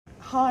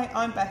Hi,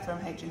 I'm Beth from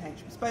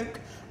H&H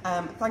Bespoke.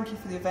 Thank you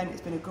for the event.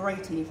 It's been a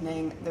great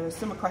evening. There are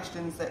some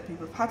questions that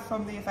people have had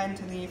from the event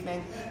in the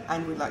evening,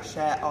 and we'd like to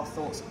share our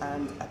thoughts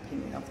and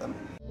opinion of them.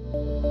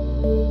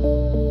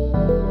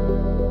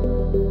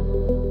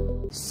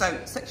 So,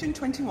 Section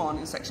 21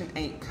 and Section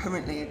 8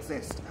 currently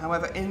exist.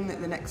 However, in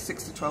the next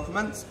 6 to 12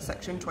 months,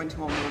 Section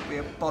 21 will be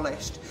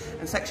abolished.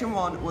 And Section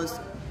 1 was,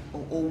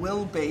 or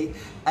will be,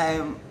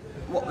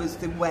 what was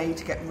the way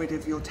to get rid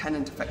of your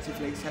tenant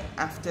effectively. So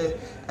after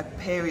a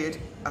period,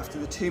 after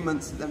the 2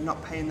 months that they're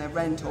not paying their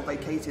rent or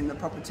vacating the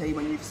property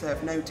when you've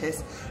served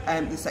notice,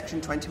 the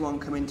Section 21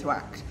 come into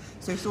act.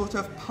 So sort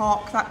of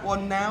park that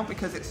one now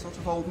because it's sort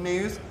of old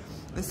news.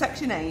 The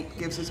Section 8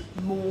 gives us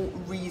more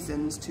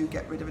reasons to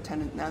get rid of a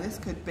tenant. Now this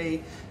could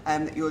be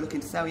that you're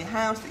looking to sell your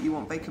house, that you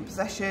want vacant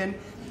possession,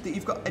 that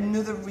you've got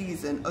another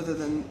reason other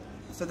than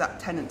for that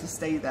tenant to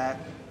stay there.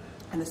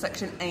 And the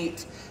Section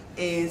 8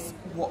 is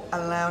what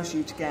allows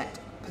you to get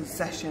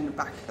possession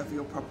back of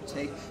your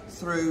property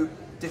through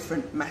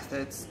different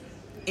methods.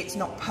 It's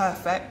not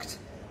perfect,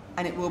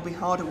 and it will be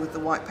harder with the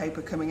white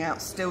paper coming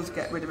out still to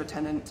get rid of a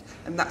tenant,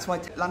 and that's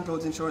why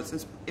landlord's insurance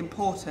is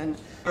important.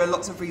 There are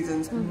lots of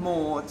reasons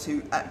more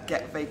to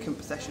get vacant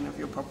possession of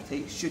your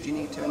property should you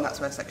need to, and that's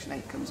where Section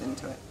 8 comes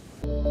into it.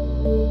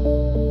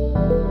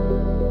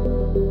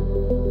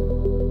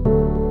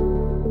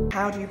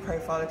 How do you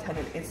profile a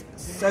tenant is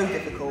so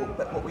difficult,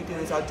 but what we do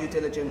is our due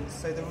diligence.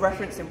 So the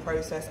referencing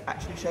process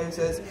actually shows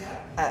us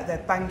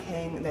their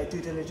banking, their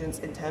due diligence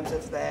in terms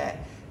of their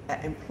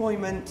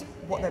employment,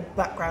 what their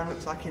background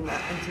looks like in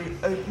that, and through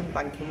open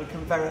banking we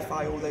can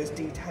verify all those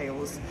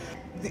details.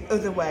 The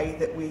other way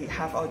that we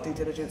have our due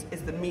diligence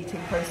is the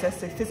meeting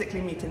process, so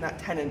physically meeting that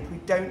tenant. We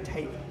don't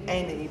take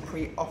any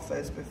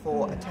pre-offers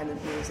before a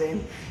tenant moves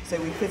in, so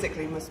we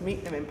physically must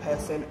meet them in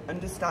person,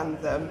 understand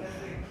them,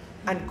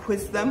 and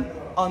quiz them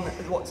on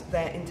what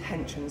their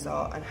intentions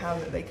are and how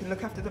they can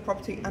look after the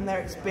property and their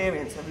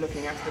experience of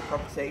looking after the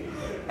property,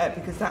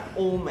 because that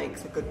all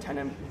makes a good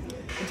tenant.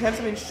 In terms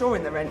of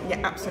insuring the rent, yeah,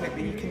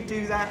 absolutely, you can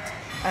do that.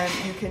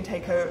 You can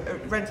take a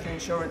rental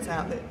insurance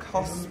out that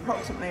costs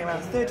approximately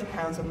around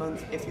 £30 a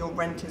month if your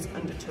rent is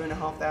under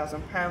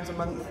 £2,500 a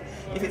month.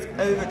 If it's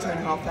over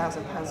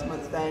 £2,500 a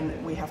month,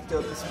 then we have to do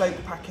a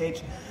bespoke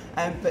package,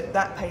 but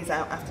that pays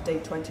out after day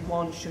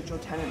 21 should your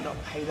tenant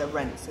not pay their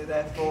rent. So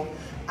therefore,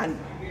 and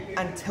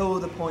until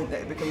the point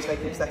that it becomes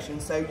vacant possession,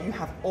 so you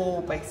have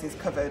all bases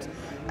covered,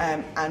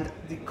 and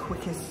the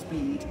quickest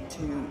speed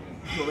to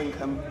your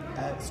income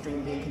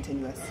stream being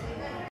continuous.